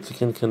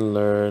 Duplicate can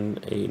learn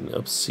an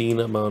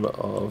obscene amount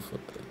of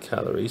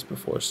calories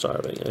before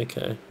starving.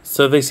 Okay,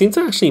 so they seem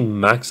to actually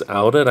max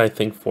out at I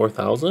think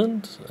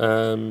 4,000,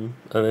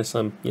 unless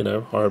I'm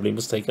horribly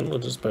mistaken,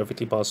 which is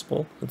perfectly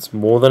possible. It's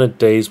more than a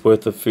day's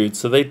worth of food,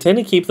 so they tend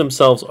to keep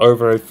themselves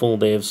over a full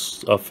day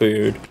of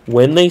food.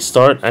 When they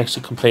start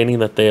actually complaining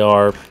that they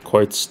are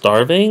quote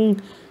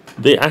starving,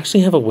 they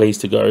actually have a ways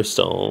to go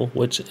still,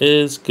 which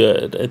is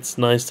good. It's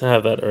nice to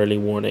have that early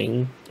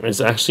warning.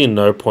 There's actually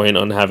no point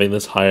on having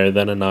this higher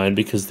than a 9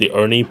 because the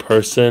only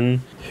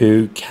person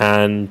who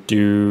can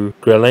do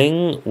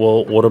grilling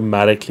will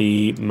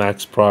automatically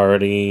max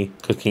priority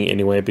cooking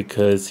anyway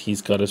because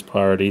he's got his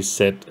priorities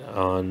set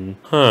on...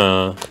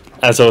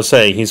 As I was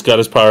saying, he's got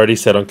his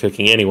priorities set on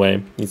cooking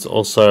anyway. He's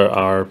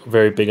also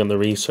very big on the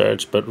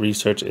research, but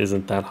research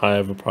isn't that high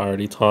of a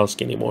priority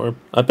task anymore.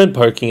 I've been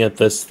poking at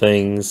this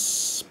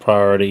thing's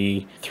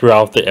priority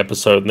throughout the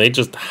episode, and they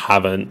just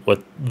haven't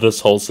with this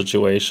whole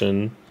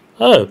situation.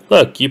 Oh,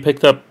 look, you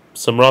picked up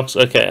some rocks.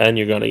 Okay, and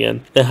you're gone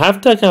again. They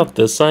have dug out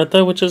this side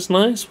though, which is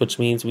nice, which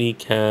means we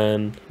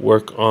can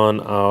work on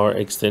our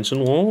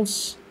extension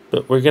walls.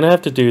 But we're going to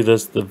have to do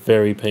this the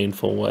very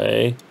painful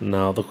way.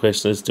 Now the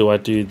question is, do I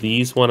do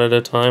these one at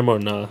a time or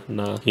nah?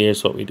 Nah.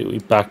 Here's what we do. We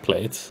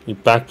backplate. We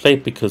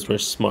backplate because we're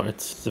smart.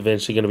 It's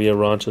eventually going to be a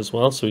ranch as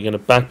well. So we're going to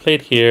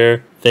backplate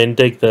here, then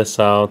dig this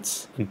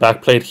out, and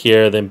backplate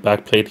here, then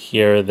backplate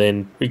here,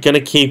 then we're going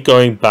to keep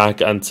going back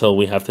until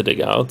we have to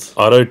dig out.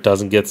 Otto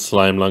doesn't get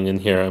slime lung in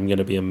here. I'm going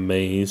to be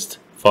amazed.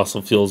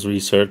 Fossil fuels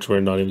research, we're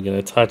not even going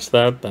to touch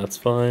that. That's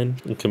fine.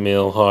 And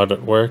Camille hard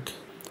at work,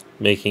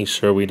 making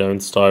sure we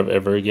don't starve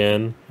ever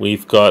again.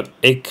 We've got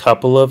a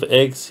couple of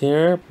eggs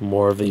here.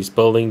 More of these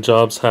building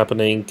jobs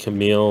happening.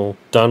 Camille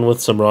done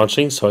with some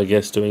ranching, so I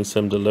guess doing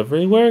some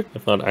delivery work,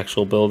 if not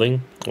actual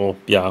building. Well,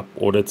 yeah,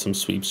 ordered some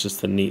sweeps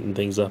just to neaten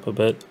things up a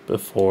bit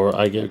before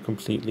I get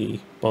completely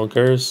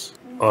bonkers.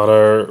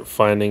 Otto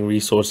finding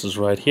resources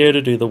right here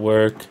to do the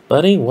work.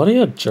 Buddy, what are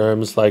your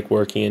germs like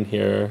working in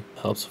here?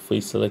 Helps if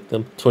we select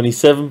them.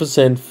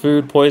 27%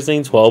 food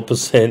poisoning,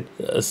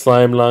 12%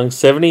 slime lung,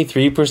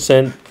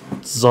 73%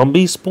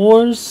 zombie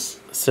spores.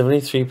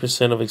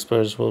 73% of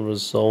exposure will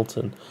result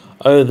in...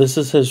 Oh, this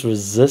is his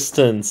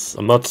resistance.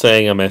 I'm not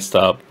saying I messed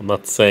up. I'm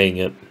not saying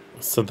it.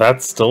 So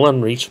that's still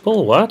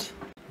unreachable? What?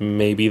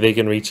 Maybe they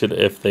can reach it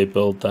if they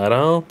build that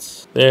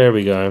out. There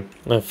we go.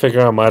 I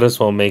figure I might as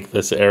well make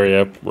this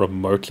area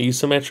remotely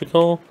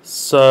symmetrical.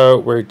 So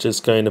we're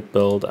just going to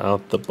build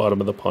out the bottom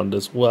of the pond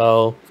as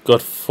well. We've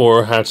got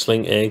 4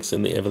 hatchling eggs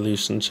in the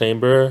evolution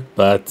chamber,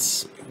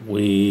 but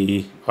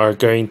we are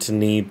going to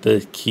need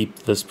to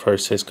keep this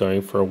process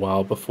going for a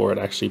while before it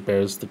actually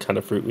bears the kind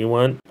of fruit we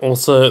want.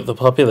 Also, the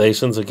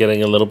populations are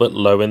getting a little bit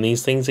low in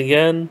these things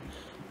again.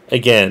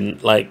 Again,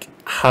 like,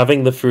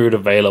 having the food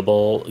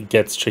available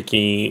gets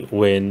tricky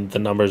when the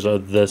numbers are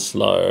this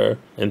low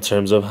in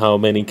terms of how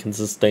many can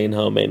sustain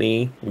how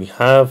many. We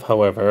have,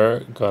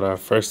 however, got our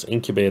first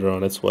incubator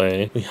on its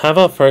way. We have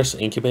our first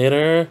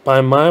incubator.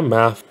 By my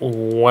math,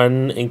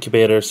 1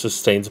 incubator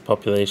sustains a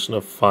population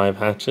of 5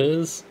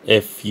 hatches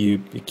if you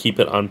keep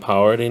it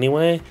unpowered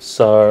anyway.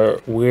 So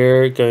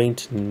we're going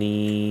to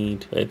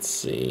need, let's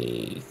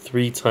see,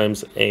 3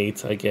 times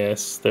 8, I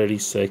guess,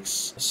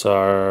 36.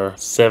 So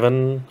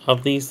 7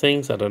 of these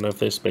things. I don't know if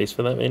there's space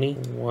for that many.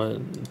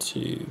 1,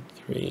 2,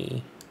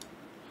 3.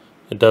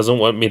 It doesn't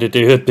want me to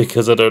do it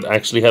because I don't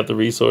actually have the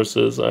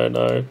resources. I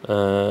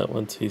know.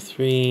 1, 2,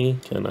 3.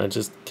 Can I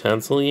just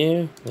cancel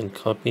you and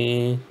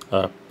copy?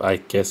 I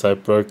guess I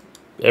broke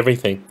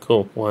everything.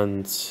 Cool.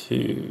 1,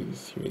 2,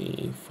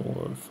 3,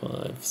 4,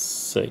 5,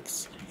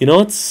 6. You know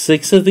what?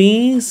 6 of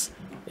these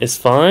is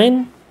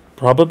fine.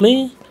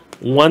 Probably.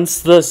 Once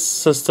the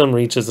system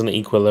reaches an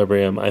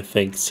equilibrium, I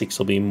think 6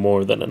 will be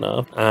more than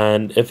enough.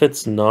 And if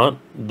it's not,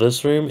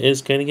 this room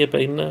is going to get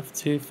big enough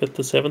to fit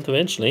the 7th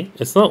eventually.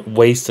 It's not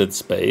wasted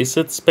space,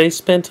 it's space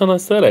spent on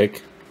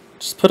aesthetic.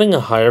 Just putting a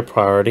higher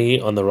priority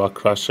on the rock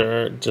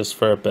crusher just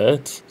for a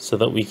bit so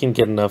that we can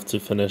get enough to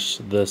finish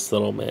this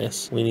little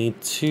mess. We need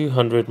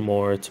 200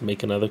 more to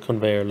make another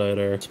conveyor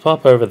loader to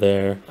pop over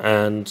there,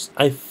 and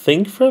I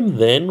think from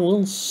then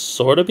we'll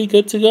sort of be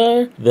good to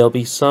go. There'll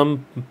be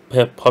some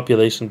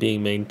population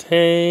being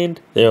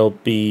maintained, there'll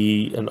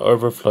be an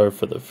overflow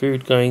for the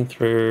food going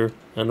through,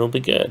 and we'll be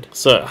good.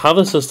 So how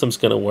the system's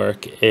going to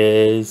work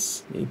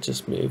is, let me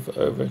just move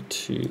over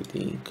to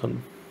the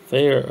conveyor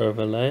conveyor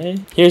overlay.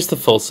 Here's the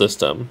full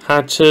system.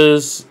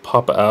 Hatches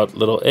pop out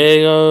little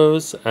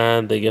AOs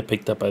and they get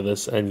picked up by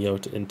this and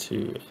yoked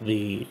into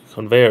the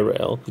conveyor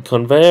rail. The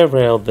conveyor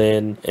rail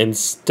then,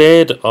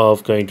 instead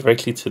of going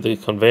directly to the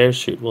conveyor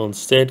chute, will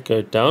instead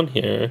go down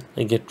here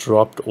and get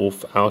dropped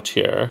off out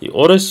here. The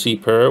auto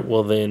sweeper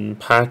will then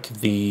pack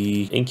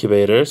the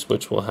incubators,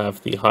 which will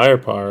have the higher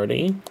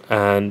priority,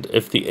 and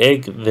if the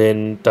egg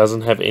then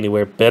doesn't have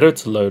anywhere better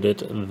to load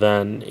it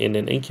than in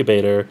an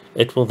incubator,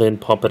 it will then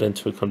pop it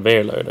into a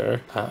conveyor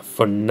loader.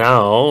 For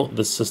now,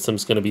 the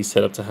system's going to be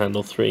set up to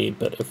handle 3,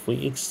 but if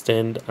we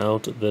extend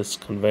out this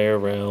conveyor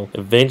rail,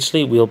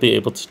 eventually we'll be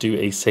able to do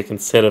a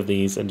second set of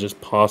these and just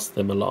pass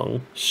them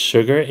along.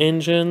 Sugar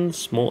engine,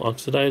 small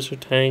oxidizer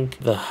tank.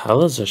 The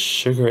hell is a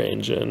sugar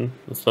engine?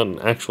 It's not an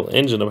actual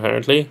engine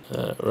apparently.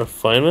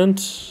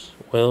 Refinement,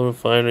 oil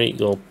refinery.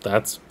 Well,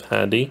 that's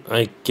handy.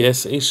 I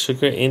guess a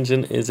sugar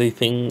engine is a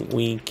thing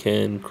we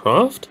can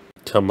craft.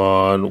 Come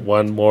on,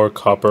 one more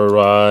copper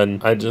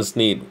run. I just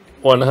need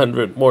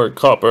 100 more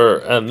copper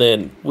and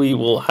then we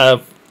will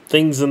have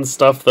things and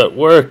stuff that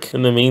work.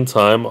 In the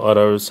meantime,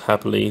 Otto's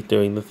happily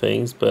doing the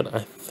things, but I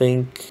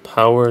think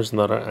power is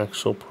not our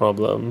actual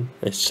problem.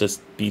 Let's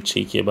just be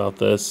cheeky about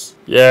this.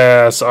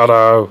 Yes,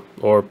 Otto!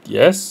 Or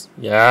yes?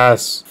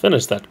 Yes!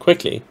 Finish that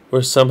quickly.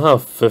 We're somehow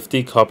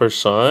 50 copper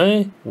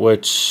shy,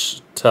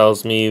 which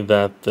tells me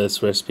that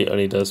this recipe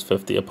only does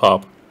 50 a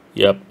pop.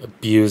 Yep,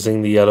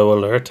 abusing the yellow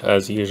alert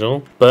as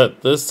usual.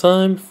 But this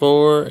time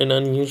for an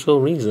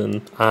unusual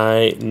reason.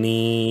 I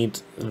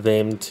need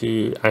them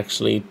to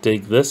actually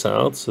dig this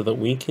out so that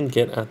we can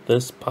get at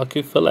this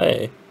paku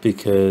fillet.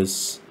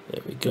 Because,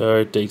 there we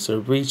go, digs are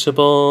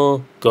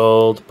reachable,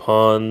 gold,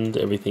 pond,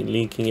 everything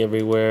leaking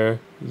everywhere.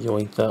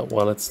 Yoink that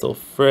while it's still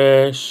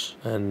fresh.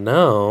 And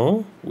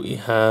now we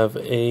have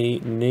a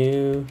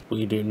new,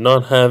 we do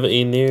not have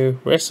a new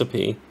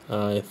recipe.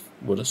 I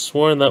would have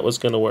sworn that was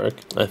going to work.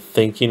 I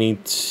think you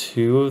need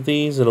 2 of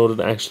these in order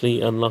to actually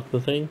unlock the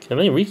thing. Can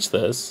they reach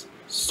this?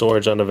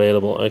 Storage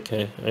unavailable.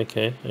 Okay.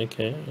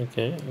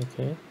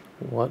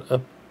 What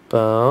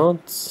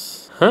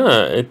about...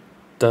 it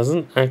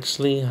doesn't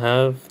actually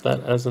have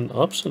that as an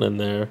option in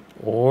there.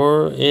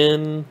 Or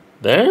in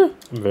there?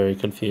 I'm very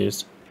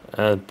confused.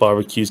 And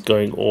barbecue's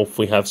going off.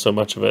 We have so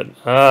much of it.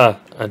 I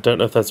don't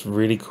know if that's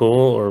really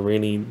cool or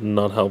really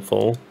not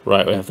helpful.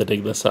 Right, we have to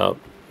dig this out.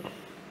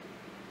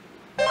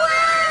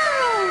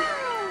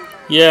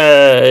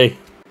 Yay!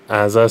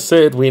 As I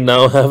said, we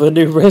now have a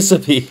new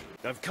recipe.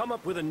 I've come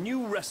up with a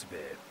new recipe.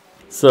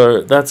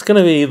 So that's going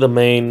to be the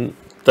main...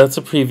 That's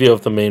a preview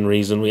of the main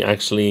reason we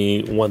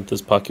actually want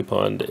this Poke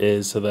Pond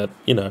is so that,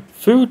 you know,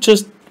 food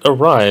just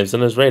arrives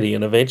and is ready.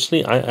 And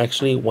eventually I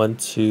actually want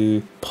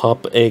to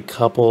pop a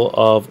couple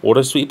of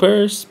auto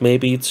sweepers,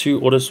 maybe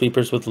 2 auto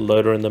sweepers with a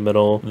loader in the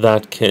middle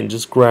that can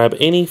just grab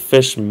any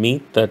fish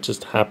meat that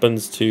just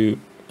happens to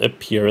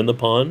appear in the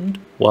pond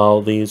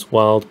while these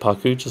wild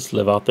paku just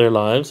live out their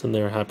lives in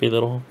their happy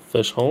little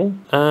fish hole.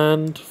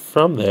 And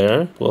from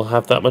there, we'll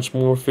have that much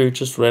more food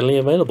just readily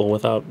available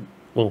without,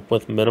 well,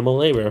 with minimal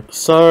labor.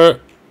 So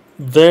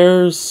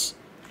there's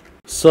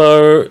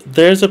a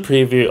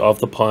preview of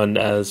the pond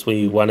as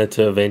we wanted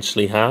to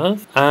eventually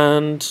have,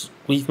 and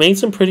we've made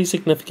some pretty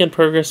significant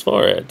progress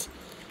for it.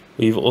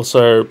 We've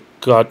also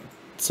got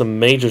some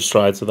major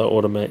strides with our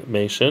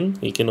automation.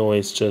 We can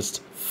always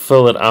just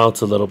fill it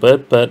out a little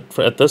bit, but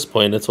at this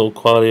point it's all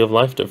quality of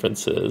life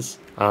differences.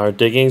 Our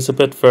digging's a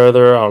bit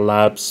further, our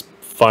lab's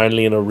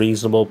finally in a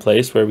reasonable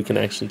place where we can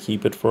actually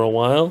keep it for a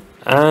while,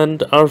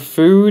 and our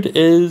food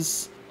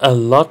is a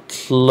lot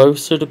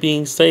closer to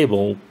being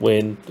stable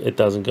when it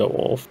doesn't go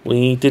off.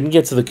 We didn't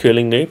get to the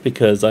cooling loop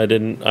because I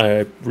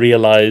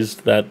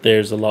realized that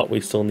there's a lot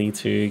we still need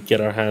to get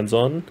our hands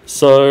on.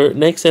 So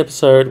next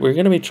episode, we're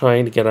going to be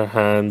trying to get our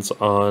hands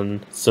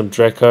on some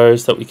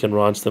Drecos that we can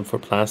ranch them for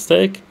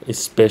plastic,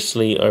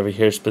 especially over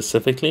here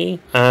specifically.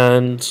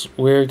 And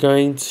we're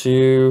going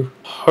to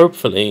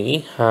hopefully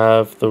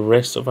have the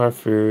rest of our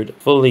food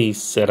fully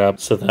set up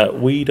so that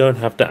we don't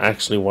have to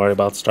actually worry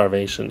about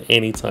starvation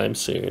anytime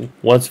soon.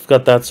 Once we've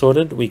got that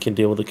sorted, we can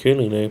deal with the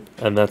cooling loop,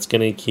 and that's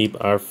going to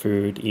keep our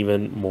food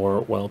even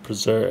more well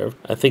preserved.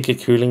 I think a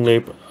cooling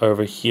loop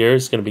over here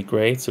is going to be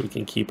great, so we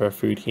can keep our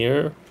food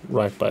here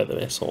right by the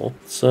vessel.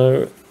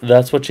 So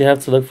that's what you have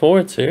to look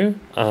forward to.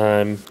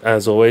 I'm,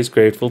 as always,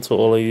 grateful to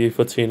all of you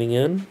for tuning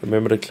in.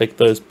 Remember to click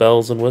those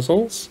bells and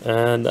whistles,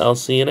 and I'll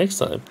see you next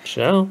time.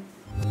 Ciao.